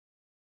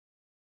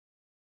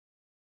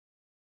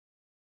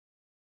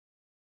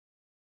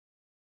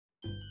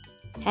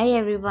Hi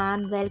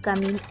everyone,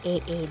 welcome in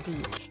AAD.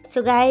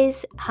 So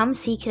guys, हम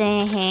सीख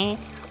रहे हैं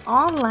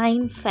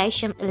online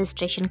fashion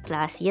illustration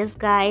class. Yes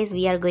guys,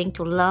 we are going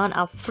to learn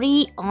a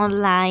free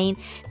online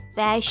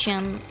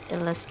fashion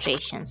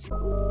illustrations.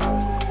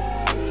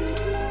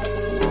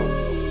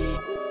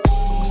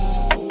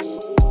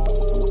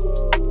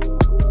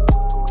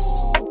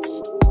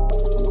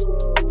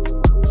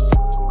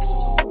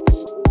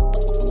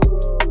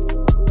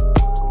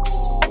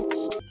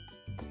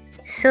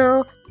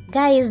 So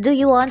guys, do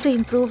you want to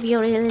improve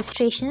your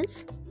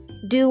illustrations?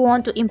 Do you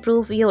want to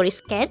improve your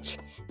sketch?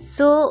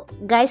 So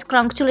guys,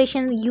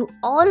 congratulations,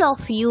 all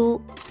of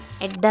you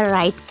at the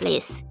right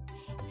place.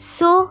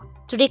 So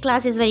today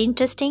class is very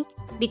interesting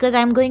because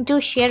I'm going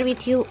to share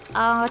with you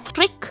a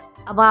trick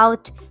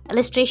about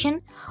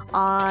illustration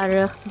और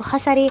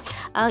बहुत सारे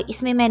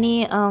इसमें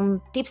मैंने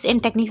tips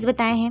and techniques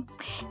बताए हैं.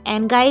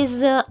 And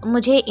guys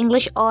मुझे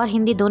English और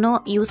हिंदी दोनों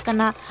यूज़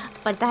करना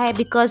पड़ता है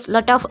because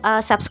lot of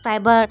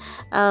subscriber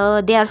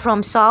they are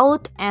from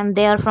south and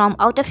they are from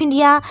out of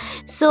India.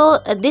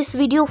 So this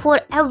video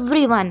for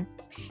everyone.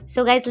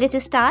 So guys,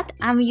 let's start.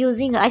 I'm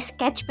using a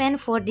sketch pen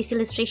for this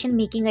illustration,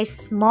 making a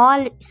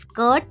small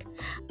skirt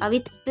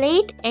with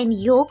plait and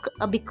yoke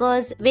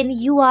because when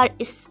you are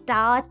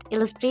start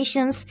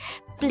illustrations,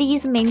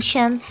 please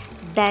mention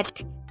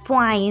that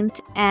point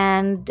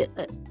and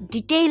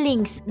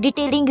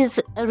detailing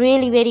is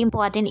really very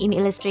important in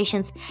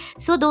illustrations.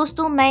 So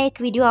दोस्तों, मैं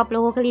एक video आप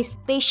लोगों के लिए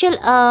special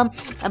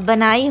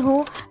बनाई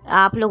हूँ.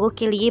 आप लोगों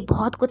के लिए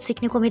बहुत कुछ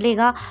सीखने को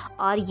मिलेगा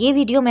और ये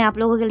वीडियो मैं आप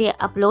लोगों के लिए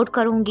अपलोड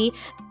करूँगी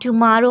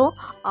टुमारो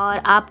और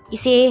आप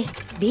इसे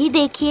भी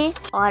देखिए.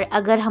 और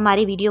अगर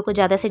हमारे वीडियो को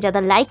ज़्यादा से ज़्यादा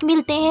लाइक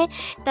मिलते हैं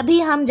तभी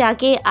हम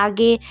जाके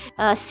आगे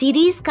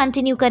सीरीज़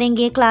कंटिन्यू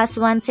करेंगे क्लास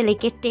 1 से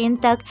लेके 10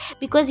 तक.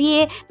 बिकॉज़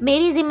ये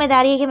मेरी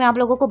जिम्मेदारी है कि मैं आप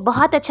लोगों को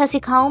बहुत अच्छा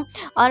सिखाऊं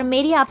और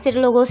मेरी आपसे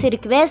लोगों से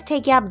रिक्वेस्ट है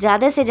कि आप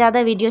ज़्यादा से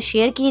ज़्यादा वीडियो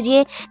शेयर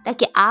कीजिए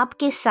ताकि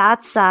आपके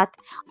साथ साथ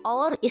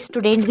और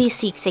स्टूडेंट भी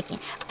सीख सकें.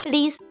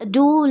 Please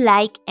do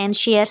like and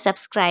share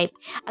subscribe.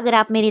 अगर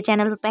आप मेरे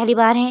चैनल पर पहली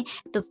बार हैं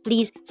तो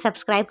प्लीज़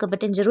सब्सक्राइब का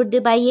बटन ज़रूर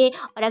दबाइए.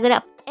 और अगर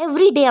आप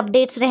एवरीडे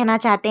अपडेट्स रहना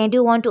चाहते हैं,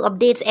 do want to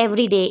updates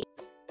every day,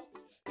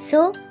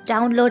 so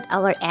download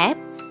our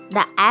app.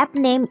 The app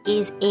name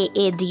is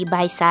AAD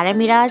by Sara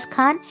Miraaz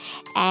Khan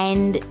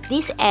and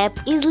this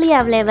app easily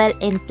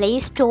available in Play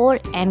Store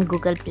and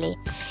Google Play.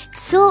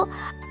 So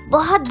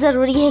बहुत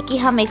ज़रूरी है कि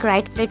हम एक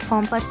right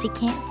platform पर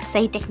सीखें,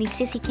 सही technique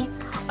से सीखें.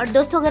 और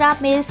दोस्तों, अगर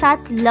आप मेरे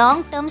साथ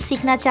लॉन्ग टर्म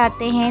सीखना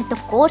चाहते हैं तो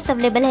कोर्स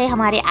अवेलेबल है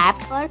हमारे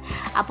ऐप पर.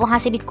 आप वहाँ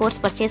से भी कोर्स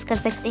परचेज़ कर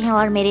सकते हैं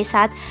और मेरे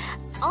साथ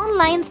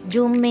ऑनलाइन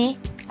जूम में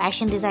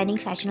फैशन डिज़ाइनिंग,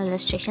 फैशन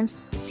इलस्ट्रेशन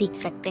सीख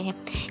सकते हैं.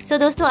 सो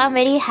दोस्तों, I am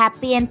very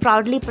happy and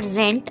proudly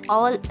present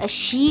all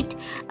sheet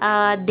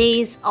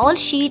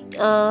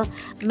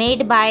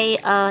made by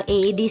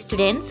AAD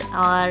students.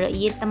 और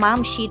ये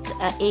तमाम शीट्स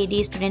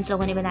AAD स्टूडेंट्स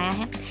लोगों ने बनाया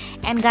है.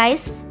 And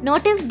guys,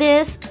 notice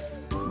this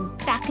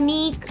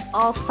technique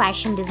of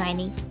fashion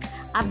designing.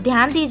 आप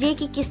ध्यान दीजिए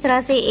कि किस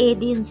तरह से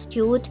AAD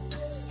इंस्टीट्यूट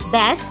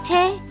बेस्ट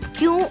है.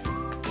 क्यों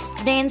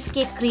स्टूडेंट्स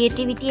के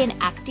क्रिएटिविटी एंड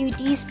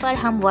एक्टिविटीज़ पर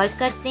हम वर्क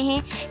करते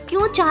हैं,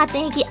 क्यों चाहते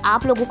हैं कि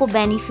आप लोगों को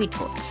बेनिफिट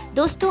हो.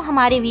 दोस्तों,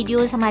 हमारे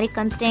वीडियोस, हमारे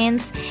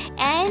कंटेंट्स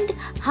एंड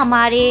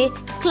हमारे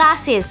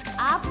क्लासेस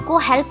आपको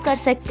हेल्प कर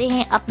सकते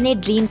हैं अपने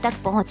ड्रीम तक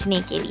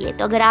पहुंचने के लिए.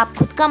 तो अगर आप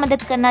खुद का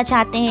मदद करना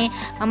चाहते हैं,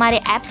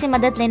 हमारे ऐप से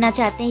मदद लेना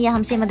चाहते हैं या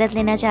हमसे मदद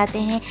लेना चाहते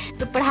हैं,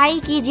 तो पढ़ाई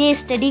कीजिए,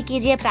 स्टडी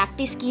कीजिए,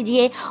 प्रैक्टिस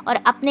कीजिए और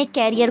अपने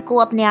कैरियर को,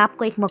 अपने आप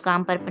को एक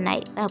मुकाम पर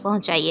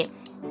पहुँचाइए.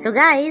 सो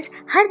गाइज़,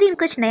 हर दिन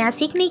कुछ नया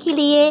सीखने के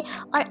लिए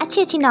और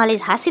अच्छी अच्छी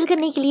नॉलेज हासिल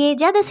करने के लिए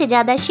ज़्यादा से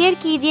ज़्यादा शेयर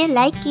कीजिए,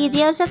 लाइक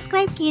कीजिए और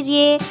सब्सक्राइब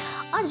कीजिए.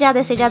 और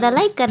ज़्यादा से ज़्यादा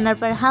लाइक करने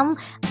पर हम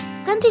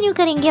कंटिन्यू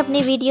करेंगे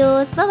अपने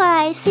videos. Bye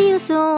bye, C you soon.